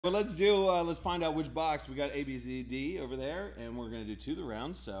Well, let's find out which box. We got A, B, C, D over there, and we're going to do two of the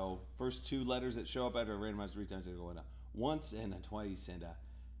rounds. So first two letters that show up after a randomized 3 times, they go once and then twice and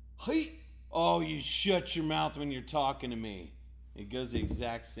hey. Oh, you shut your mouth when you're talking to me. It goes the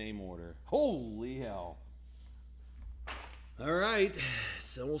exact same order. Holy hell. All right,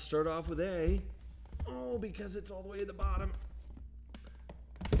 so we'll start off with A. Oh, because it's all the way at the bottom.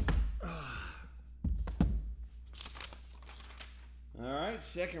 All right,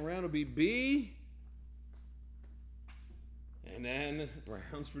 second round will be B. And then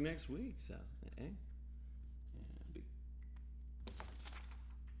rounds for next week. So, A. And B.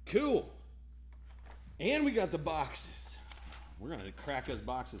 Cool. And we got the boxes. We're going to crack those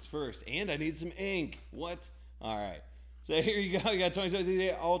boxes first. And I need some ink. What? All right. So here you go. You got 2023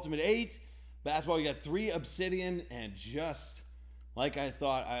 Ultimate 8. Basketball, you got 3 Obsidian. And just like I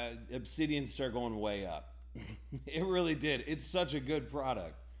thought, Obsidian started going way up. It really did. It's such a good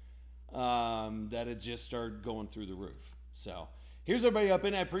product that it just started going through the roof. So here's everybody up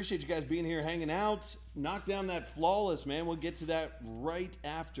in. I appreciate you guys being here, hanging out. Knock down that flawless, man. We'll get to that right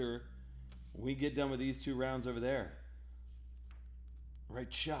after we get done with these 2 rounds over there. Right,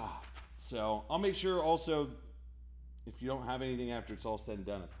 cha. So I'll make sure also, if you don't have anything after it's all said and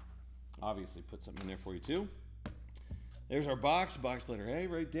done, obviously put something in there for you too. There's our box letter A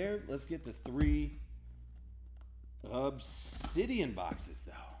right there. Let's get the 3 Obsidian boxes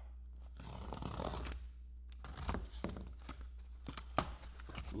though.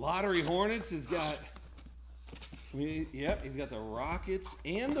 Lottery Hornets has got, yep, he's got the Rockets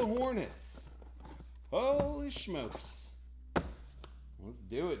and the Hornets. Holy smokes. Let's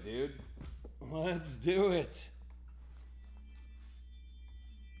do it, dude. Let's do it.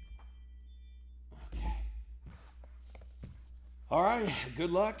 Okay. All right, good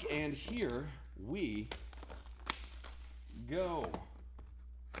luck, and here we go.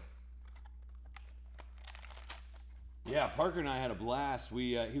 Yeah, Parker and I had a blast.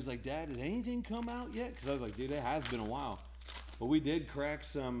 He was like, "Dad, did anything come out yet?" Because I was like, "Dude, it has been a while." But we did crack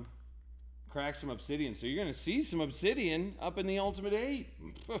some Obsidian. So you're gonna see some Obsidian up in the Ultimate 8.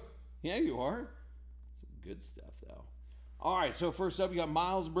 Yeah, you are. Some good stuff though. All right, so first up, you got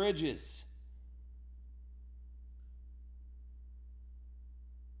Miles Bridges.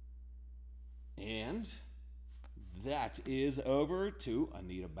 And that is over to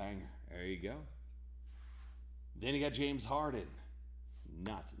Anita Banger. There you go. Then you got James Harden.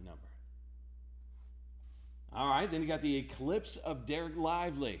 Not numbered. All right, then you got the Eclipse of Derek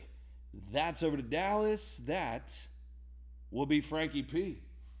Lively. That's over to Dallas. That will be Frankie P.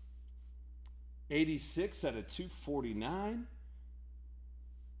 86 out of 249.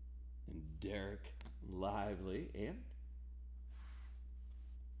 And Derek Lively. And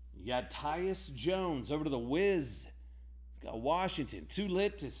you got Tyus Jones over to the Wiz. He's got Washington. Too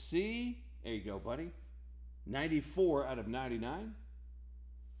lit to see. There you go, buddy. 94 out of 99.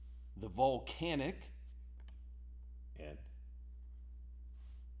 The Volcanic. And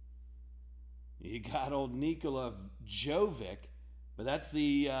you got old Nikola Jovic. But that's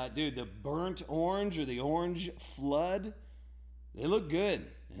the, dude, the burnt orange or the orange flood. They look good.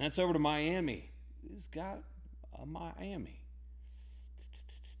 And that's over to Miami. He's got a Miami.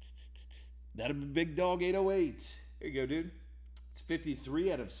 That'll be Big Dog 808. There you go, dude. It's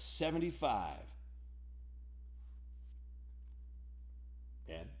 53 out of 75.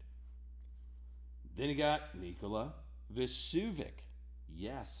 And then you got Nikola Vucevic.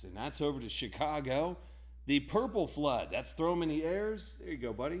 Yes, and that's over to Chicago. The Purple Flood. That's throw him in the airs. There you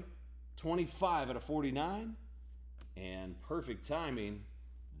go, buddy. 25 out of 49. And perfect timing.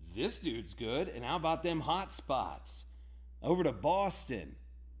 This dude's good. And how about them hot spots? Over to Boston.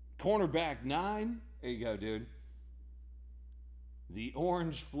 Cornerback 9. There you go, dude. The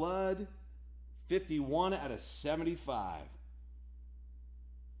Orange Flood. 51 out of 75.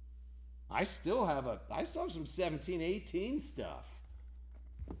 I still have some 17-18 stuff.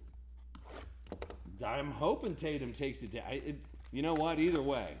 I'm hoping Tatum takes it down. You know what? Either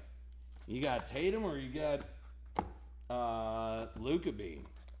way, you got Tatum or you got Luka Bean.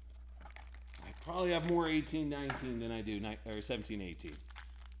 I probably have more 18-19 than I do 17-18.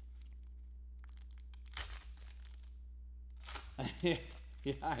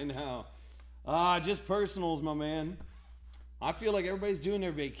 Yeah, I know. Just personals, my man. I feel like everybody's doing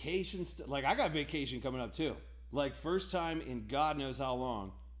their vacation like I got vacation coming up too. Like first time in God knows how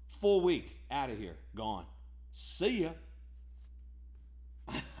long. Full week out of here, gone. See ya.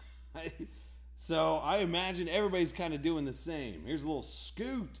 So I imagine everybody's kind of doing the same. Here's a little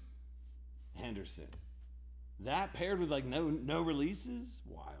Scoot Henderson. That paired with like no releases,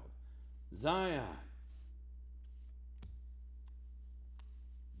 wild. Zion.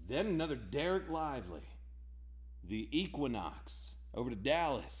 Then another Derek Lively. The Equinox. Over to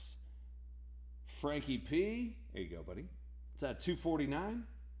Dallas. Frankie P. There you go, buddy. It's at 249.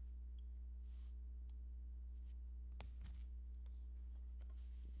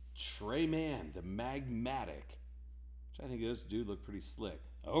 Trey Mann, the Magmatic. Which I think this dude looked pretty slick.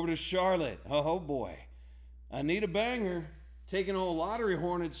 Over to Charlotte. Oh boy. Anita Banger. Taking old Lottery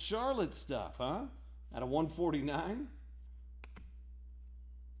Hornets Charlotte stuff, huh? At a 149.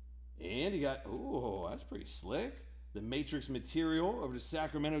 And you got, ooh, that's pretty slick. The Matrix Material over to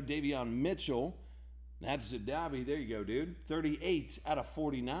Sacramento, Davion Mitchell. That's Zadabi. There you go, dude. 38 out of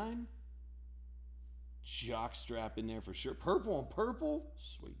 49. Jockstrap in there for sure. Purple on purple.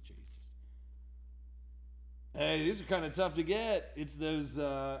 Sweet Jesus. Hey, these are kind of tough to get. It's those,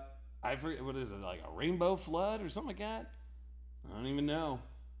 I forget, what is it, like a Rainbow Flood or something like that? I don't even know.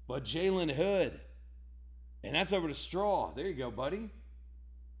 But Jalen Hood. And that's over to Straw. There you go, buddy.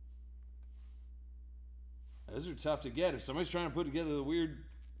 Those are tough to get. If somebody's trying to put together the weird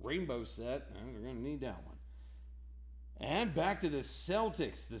rainbow set, they're going to need that one. And back to the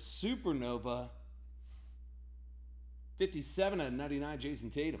Celtics, the Supernova. 57 out of 99, Jason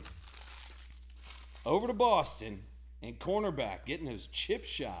Tatum. Over to Boston and cornerback, getting those chip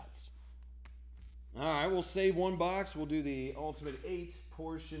shots. All right, we'll save one box. We'll do the Ultimate 8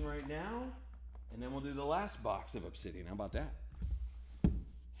 portion right now, and then we'll do the last box of Obsidian. How about that?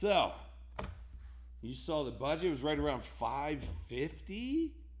 So, you saw the budget. It was right around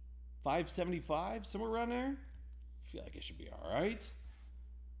 $550, $575, somewhere around there. I feel like it should be all right.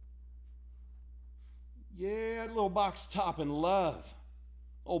 Yeah, little box top in love.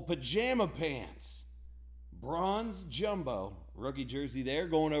 Old pajama pants. Bronze jumbo. Rookie jersey there.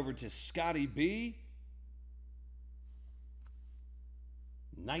 Going over to Scotty B.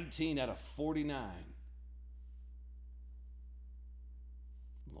 19 out of 49.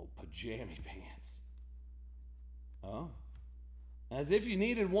 Little pajama pants. Oh. As if you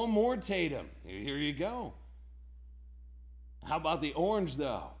needed one more Tatum. Here you go. How about the orange,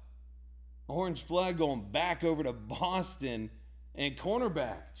 though? Orange flag going back over to Boston. And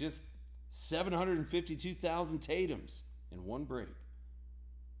cornerback, just 752,000 Tatums in one break.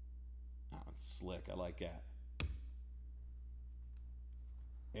 Oh, it's slick. I like that.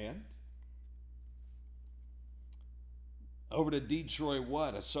 And over to Detroit,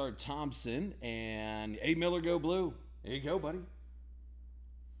 what? Asard Thompson and A. Miller go blue. There you go, buddy.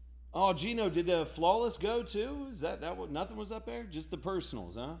 Oh, Gino, did the Flawless go too? Is that what? Nothing was up there? Just the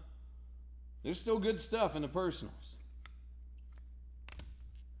personals, huh? There's still good stuff in the personals.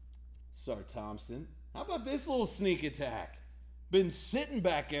 Asard Thompson. How about this little sneak attack? Been sitting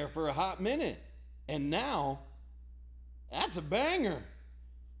back there for a hot minute. And now, that's a banger.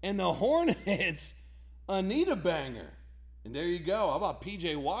 And the Hornets, Anita Banger. And there you go. How about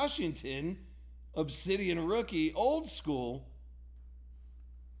P.J. Washington, Obsidian rookie, old school.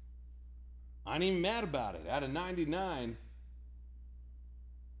 I ain't even mad about it. Out of 99,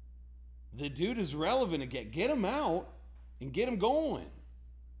 the dude is relevant again. Get him out and get him going.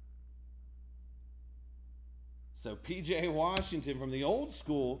 So P.J. Washington from the old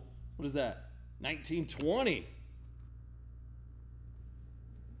school, what is that? 1920.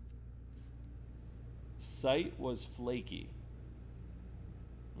 Sight was flaky.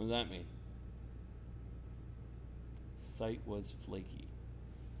 What does that mean? Sight was flaky.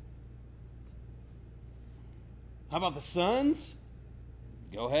 How about the Suns?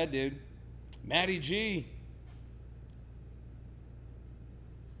 Go ahead, dude. Matty G.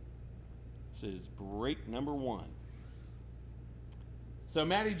 This is break number 1. So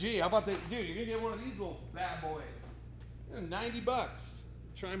Matty G, how about this? Dude, you're going to get one of these little bad boys. $90.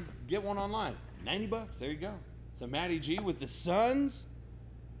 Try and get one online. $90. There you go. So Matty G with the Suns.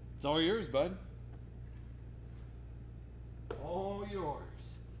 It's all yours, bud. All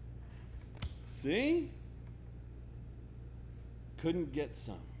yours. See? Couldn't get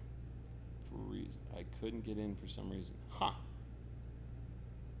some for a reason. I couldn't get in for some reason. Huh.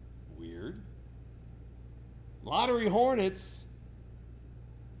 Weird. Lottery Hornets.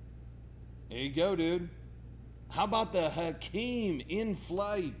 There you go, dude. How about the Hakeem in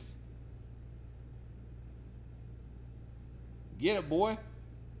flight? Get it, boy.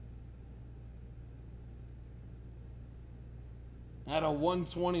 At a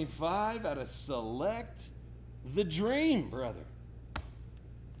 125, at a select. The Dream, brother.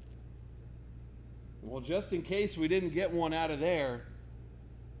 Well, just in case we didn't get one out of there,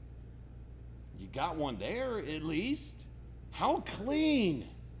 you got one there at least. How clean.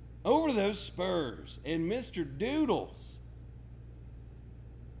 Over those Spurs and Mr. Doodles.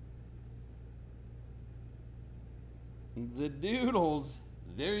 The Doodles,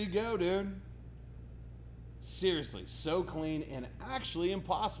 There you go, dude. Seriously, so clean and actually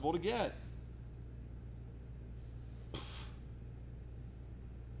impossible to get.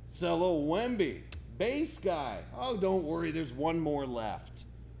 It's a little Wemby. Base guy. Oh, don't worry, there's one more left.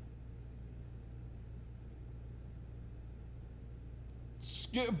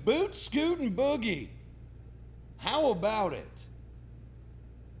 Boot, Scoot, and Boogie. How about it?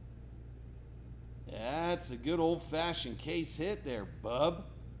 That's a good old-fashioned case hit there, bub.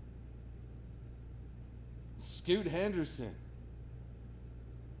 Scoot Henderson.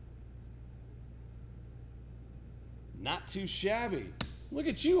 Not too shabby. Look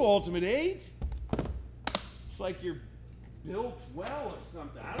at you, Ultimate 8. It's like you're built well or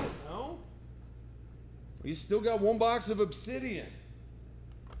something. I don't know. You still got one box of Obsidian.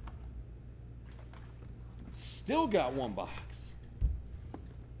 Still got one box.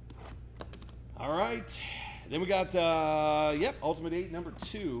 All right. Then we got, Ultimate 8 number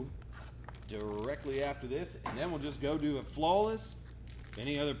 2 directly after this. And then we'll just go do it flawless.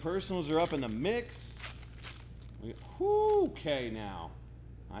 Any other personals are up in the mix. Okay, now.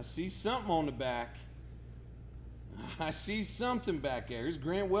 I see something on the back. I see something back there. Here's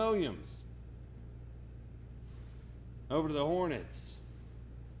Grant Williams. Over to the Hornets.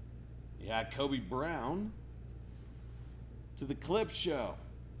 Yeah, Kobe Brown. To the Clip Show.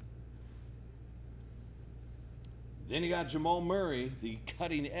 Then you got Jamal Murray, the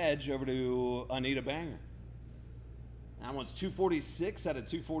cutting edge, over to Anita Banger. That one's 246 out of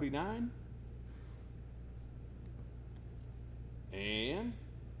 249. And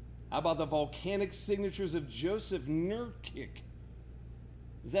how about the volcanic signatures of Joseph Nurkic?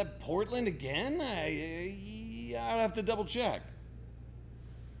 Is that Portland again? I'd have to double check.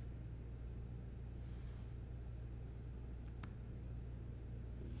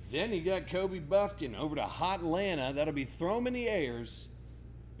 Then you got Kobe Buffkin over to Hot Atlanta. That'll be throw 'em in the airs.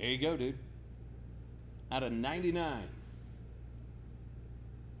 There you go, dude. Out of 99.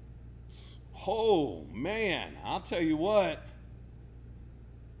 Oh, man. I'll tell you what.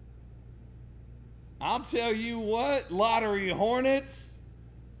 Lottery Hornets.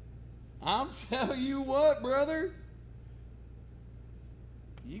 I'll tell you what, brother.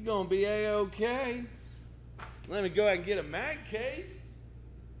 You gonna be A-okay. Let me go ahead and get a mag case.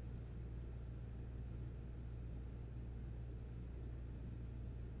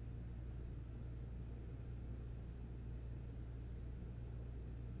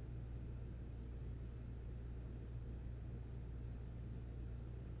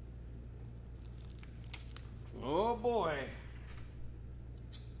 Oh boy.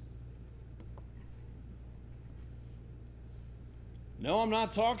 No, I'm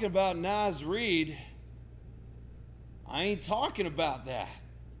not talking about Nas Reed. I ain't talking about that.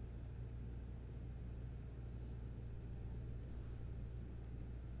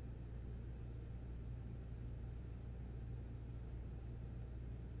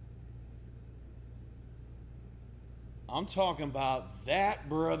 I'm talking about that,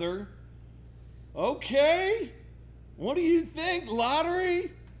 brother. Okay. What do you think,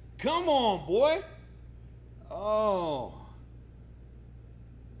 lottery? Come on, boy. Oh.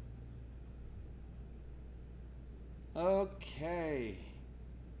 Okay.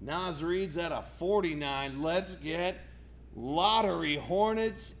 Nas Reed's at a 49. Let's get Lottery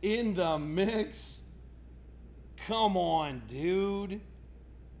Hornets in the mix. Come on, dude.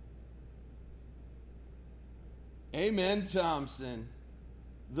 Amen, Thompson.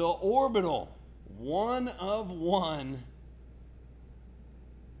 The Orbital. 1 of 1.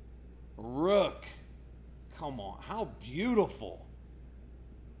 Rook. Come on. How beautiful.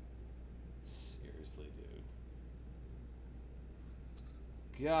 Seriously, dude.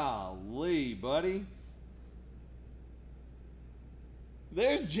 Golly, buddy.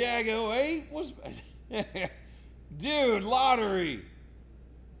 There's Jago 8. What's dude, lottery.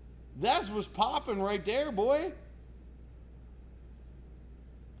 That's what's popping right there, boy.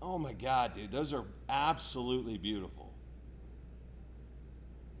 Oh my God, dude. Those are absolutely beautiful.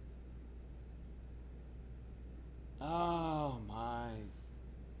 Oh my.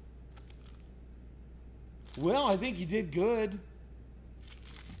 Well, I think you did good.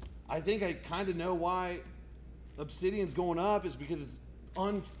 I think I kind of know why Obsidian's going up is because it's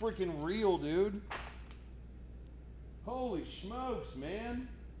unfreaking real, dude. Holy smokes, man.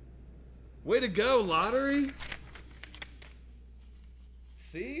 Way to go, lottery.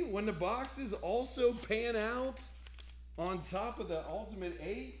 See, when the boxes also pan out on top of the Ultimate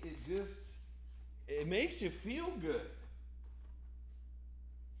 8, it makes you feel good.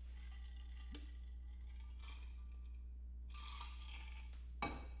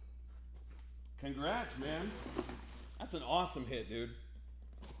 Congrats, man. That's an awesome hit, dude.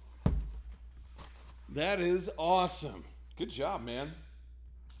 That is awesome. Good job, man.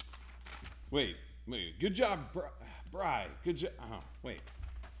 Wait. Good job, Bri. Good job. Wait.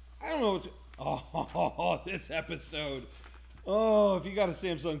 I don't know what's... Oh, this episode. Oh, if you got a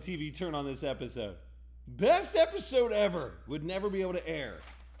Samsung TV, turn on this episode. Best episode ever. Would never be able to air.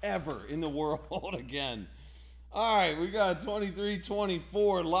 Ever in the world again. All right, we got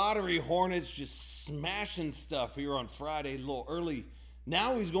 23-24. Lottery Hornets just smashing stuff here on Friday a little early.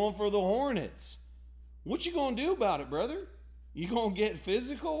 Now he's going for the Hornets. What you going to do about it, brother? You going to get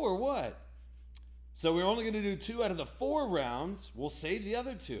physical or what? So we're only going to do 2 out of the 4 rounds. We'll save the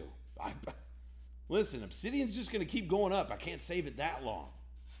other 2. Listen, Obsidian's just going to keep going up. I can't save it that long.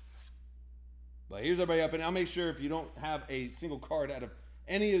 But here's everybody up, and I'll make sure if you don't have a single card out of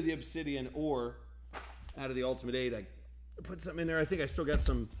any of the Obsidian or out of the Ultimate 8, I put something in there. I think I still got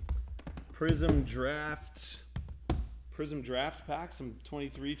some Prism Draft packs, some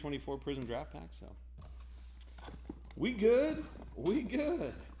 23, 24 Prism Draft packs. So we good. We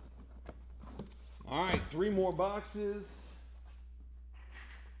good. All right, 3 more boxes.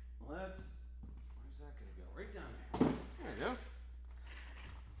 Where's that gonna go? Right down there. There you go.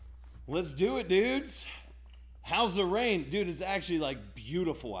 Let's do it, dudes. How's the rain? Dude, it's actually like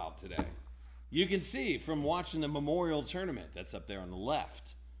beautiful out today. You can see from watching the Memorial Tournament that's up there on the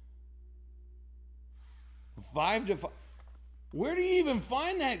left. 5-5. Where do you even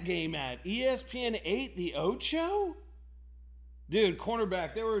find that game at? ESPN 8, the Ocho? Dude,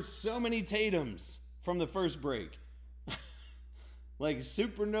 cornerback, there were so many Tatums from the first break. Like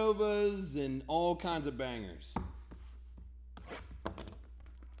supernovas and all kinds of bangers.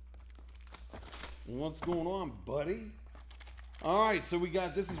 What's going on, buddy? All right, so we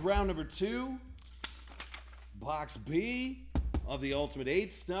got, this is round number 2. Box B of the Ultimate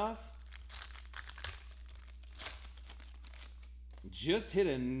 8 stuff. Just hit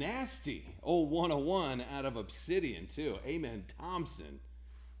a nasty old 101 out of Obsidian, too. Amen Thompson.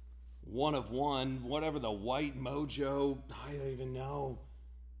 1 of 1, whatever the white mojo, I don't even know.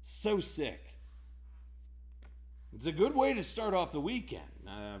 So sick. It's a good way to start off the weekend.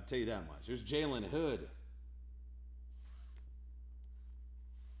 I'll tell you that much. There's Jalen Hood.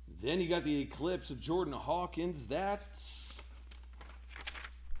 Then you got the Eclipse of Jordan Hawkins. That's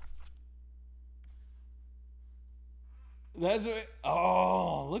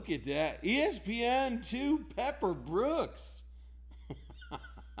oh, look at that. ESPN 2 Pepper Brooks.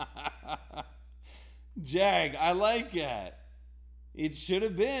 Jag, I like that. It should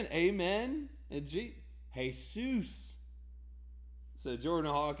have been. Amen. Jesus. So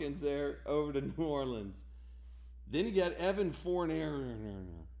Jordan Hawkins there over to New Orleans. Then you got Evan Fournier.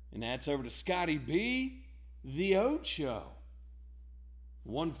 And that's over to Scotty B. The Ocho.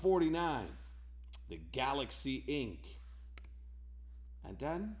 149. The Galaxy Inc. And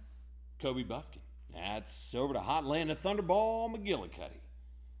then Kobe Buffkin. That's over to Hotlanta Thunderball McGillicuddy.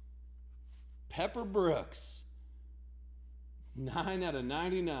 Pepper Brooks. 9 out of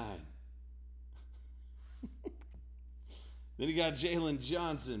 99. Then you got Jalen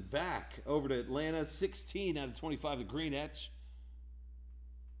Johnson back over to Atlanta. 16 out of 25, the Green Etch.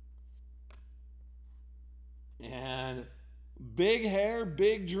 And big hair,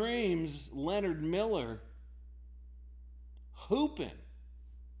 big dreams, Leonard Miller. Hooping.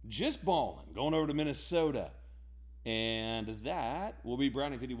 Just balling. Going over to Minnesota. And that will be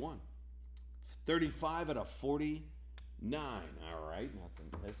Brownie 51. 35 out of 49. All right,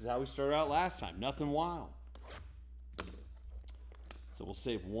 nothing. This is how we started out last time. Nothing wild. So we'll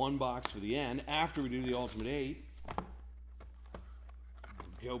save 1 box for the end after we do the Ultimate 8.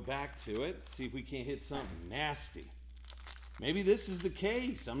 Go back to it, see if we can't hit something nasty. Maybe this is the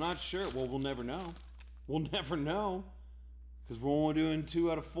case. I'm not sure. Well, we'll never know. We'll never know because we're only doing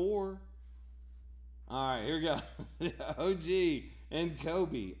 2 out of 4. All right, here we go. OG and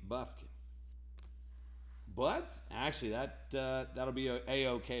Kobe Buffkin. But actually, that'll be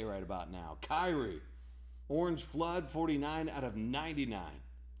A-OK right about now. Kyrie. Orange Flood, 49 out of 99.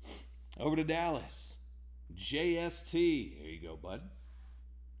 Over to Dallas. JST. Here you go, bud.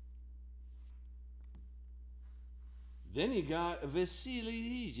 Then you got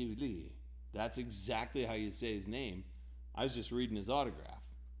Vasily. That's exactly how you say his name. I was just reading his autograph.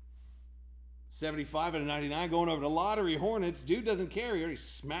 75 out of 99 going over to Lottery Hornets. Dude doesn't care. He already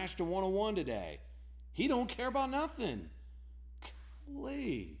smashed a 101 today. He don't care about nothing.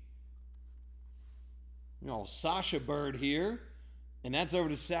 Golly. You know, Sasha Bird here. And that's over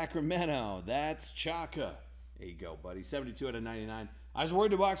to Sacramento. That's Chaka. There you go, buddy. 72 out of 99. I was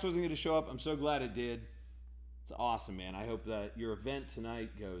worried the box wasn't going to show up. I'm so glad it did. It's awesome, man. I hope that your event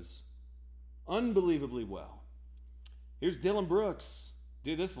tonight goes unbelievably well. Here's Dylan Brooks.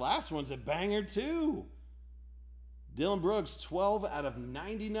 Dude, this last one's a banger too. Dylan Brooks, 12 out of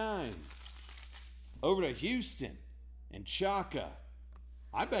 99. Over to Houston and Chaka.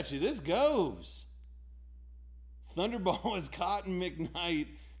 I bet you this goes. Thunderball is Cotton McKnight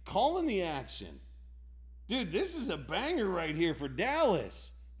calling the action. Dude, this is a banger right here for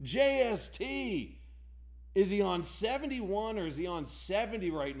Dallas. JST. Is he on 71 or is he on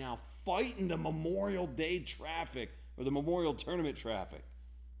 70 right now, fighting the Memorial Day traffic or the Memorial Tournament traffic?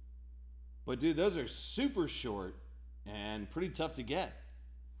 But dude, those are super short and pretty tough to get.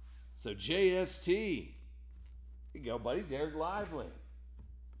 So JST. Here you go, buddy. Derek Lively.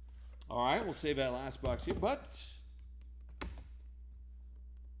 All right, we'll save that last box here, but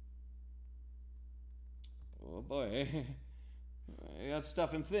oh boy, I got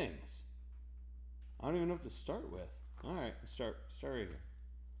stuff and things. I don't even know what to start with. All right, start right here.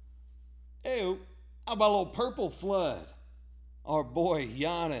 Hey, how about a little Purple Flood? Our boy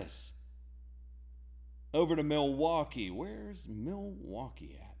Giannis. Over to Milwaukee. Where's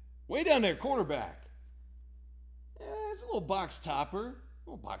Milwaukee at? Way down there, cornerback. Yeah, it's a little box topper. A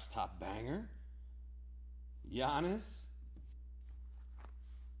little box top banger. Giannis.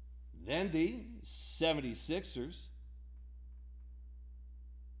 Then the 76ers.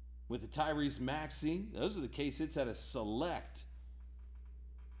 With the Tyrese Maxey. Those are the case hits at a select.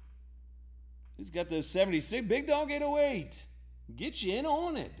 He's got those 76. Big Dog 808. Get you in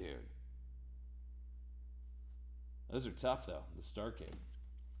on it, dude. Those are tough, though. The Starcade.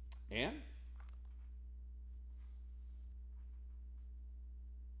 And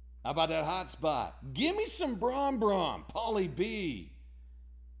how about that hot spot? Give me some Brom. Paulie B.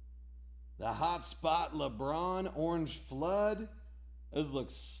 The hot spot LeBron Orange Flood. Those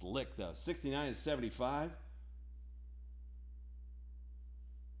look slick, though. 69 to 75.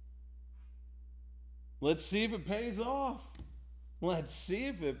 Let's see if it pays off. Let's see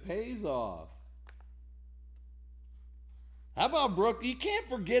if it pays off. How about Brooklyn? You can't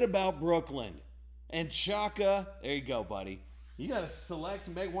forget about Brooklyn. And Chaka. There you go, buddy. You got to select,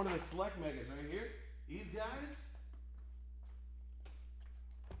 make one of the select megas right here. These guys.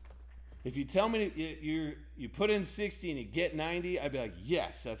 If you tell me you put in 60 and you get 90, I'd be like,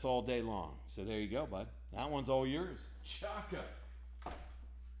 yes, that's all day long. So there you go, bud. That one's all yours. Chaka.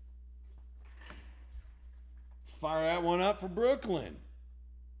 Fire that one up for Brooklyn.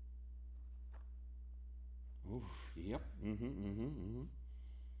 Oof, yep.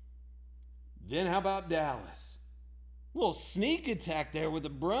 Then how about Dallas? A little sneak attack there with the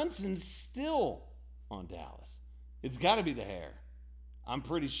Brunson still on Dallas. It's got to be the hair. I'm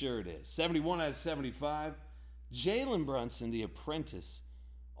pretty sure it is. 71 out of 75. Jalen Brunson, the apprentice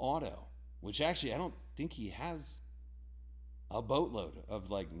auto, which actually I don't think he has a boatload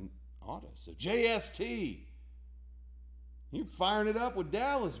of like autos. So JST, you're firing it up with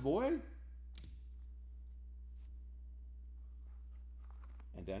Dallas, boy.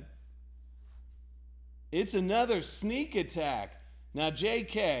 And then it's another sneak attack. Now,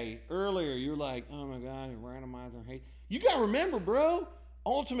 JK, earlier you were like, oh my God, randomizer hate. You got to remember, bro,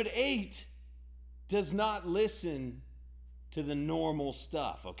 Ultimate 8 does not listen to the normal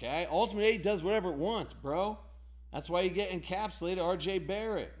stuff, okay? Ultimate 8 does whatever it wants, bro. That's why you get encapsulated RJ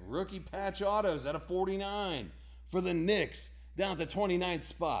Barrett. Rookie patch autos at a 49 for the Knicks down at the 29th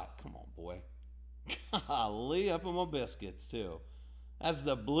spot. Come on, boy. Golly, up on my biscuits, too. That's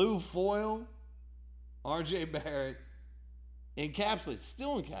the blue foil RJ Barrett encapsulated,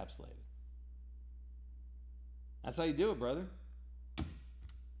 still encapsulated. That's how you do it, brother.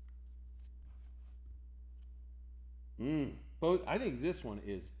 Both. I think this one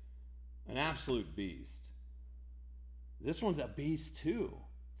is an absolute beast. This one's a beast too.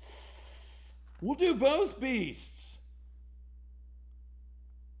 We'll do both beasts.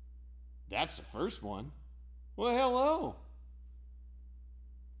 That's the first one. Well, hello.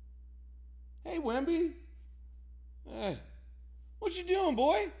 Hey, Wemby. Hey, what you doing,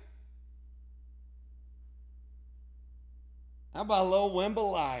 boy? How about a little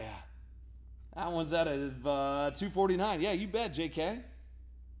Wembalaya? That one's out of 249. Yeah, you bet, JK.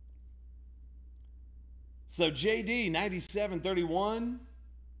 So JD, 97.31.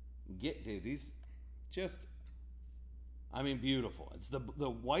 Dude, these just, I mean, beautiful. It's the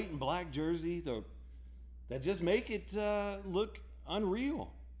white and black jerseys that just make it look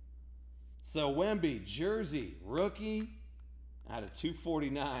unreal. So Wemby, jersey, rookie, out of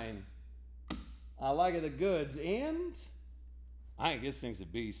 249. I like it, the goods, and I think this thing's a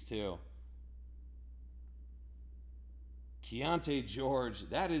beast too. Keontae George,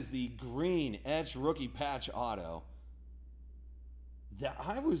 that is the green etched rookie patch auto. That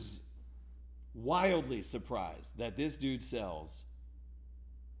I was wildly surprised that this dude sells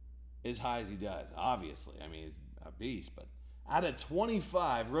as high as he does. Obviously, I mean, he's a beast. But out of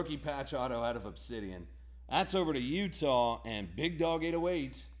 25, rookie patch auto out of Obsidian. That's over to Utah and Big Dog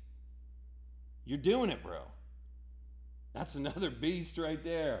 808. You're doing it, bro. That's another beast right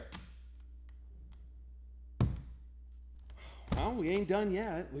there. Well, we ain't done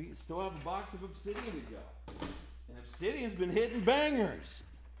yet. We still have a box of Obsidian to go. And Obsidian's been hitting bangers.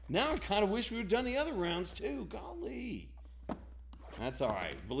 Now I kind of wish we would have done the other rounds too. Golly. That's all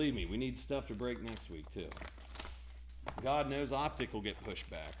right. Believe me, we need stuff to break next week too. God knows Optic will get pushed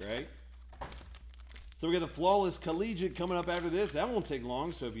back, right? So we got the Flawless Collegiate coming up after this. That won't take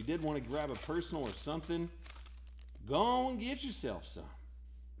long, so if you did want to grab a personal or something, go and get yourself some.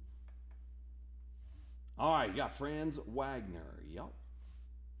 All right, you got Franz Wagner. Yup.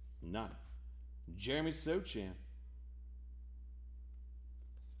 None. Jeremy Sochan.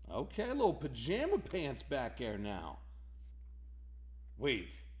 Okay, a little pajama pants back there now.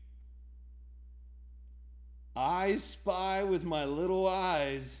 Wait. I spy with my little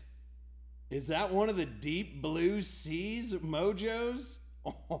eyes. Is that one of the deep blue seas mojos?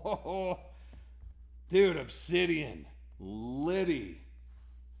 Oh, dude, Obsidian. Liddy.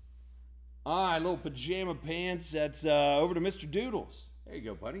 All right, little pajama pants. That's over to Mr. Doodles. There you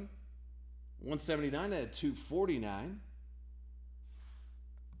go, buddy. 179 at 249.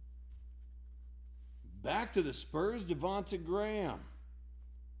 Back to the Spurs, Devonta Graham.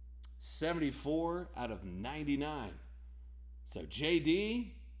 74 out of 99. So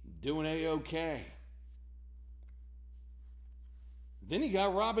JD doing A-OK. Then you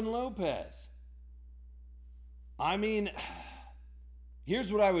got Robin Lopez. I mean,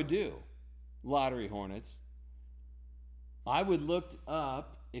 here's what I would do, Lottery Hornets. I would look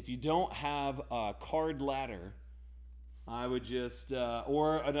up, if you don't have a card ladder, I would just,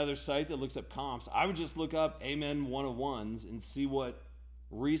 or another site that looks up comps, I would just look up Amen 101s and see what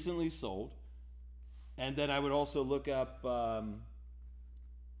recently sold. And then I would also look up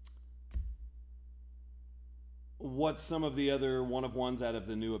what some of the other one-of-ones out of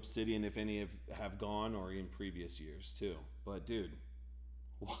the new Obsidian, if any, have gone, or in previous years too. But dude,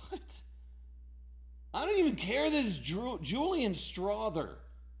 what? I don't even care that it's Julian Strother.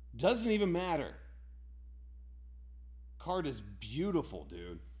 Doesn't even matter. Card is beautiful,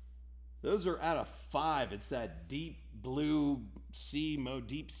 dude. Those are out of 5. It's that deep blue sea,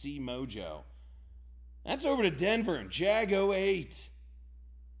 deep sea mojo. That's over to Denver and Jag 08.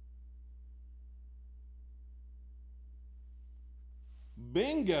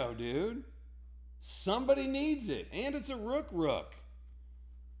 Bingo, dude. Somebody needs it. And it's a rook.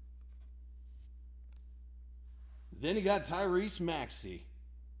 Then you got Tyrese Maxey.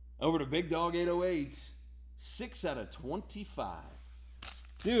 Over to Big Dog 808. 6 out of 25.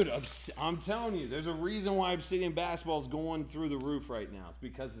 Dude, I'm telling you, there's a reason why Obsidian basketball's going through the roof right now. It's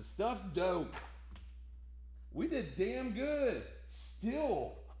because the stuff's dope. We did damn good.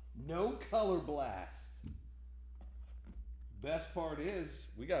 Still, no color blast. Best part is,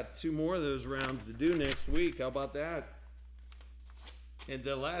 we got 2 more of those rounds to do next week. How about that? And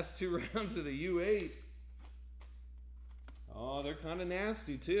the last 2 rounds of the U8. Oh, they're kind of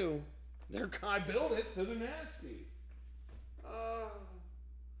nasty, too. I built it, so they're nasty.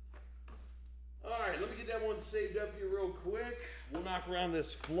 All right, let me get that one saved up here real quick. We'll knock around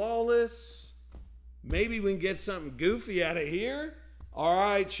this Flawless. Maybe we can get something goofy out of here. All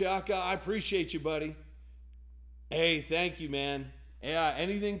right, Chaka, I appreciate you, buddy. Hey, thank you, man. Yeah,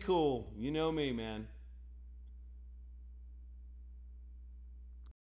 anything cool. You know me, man.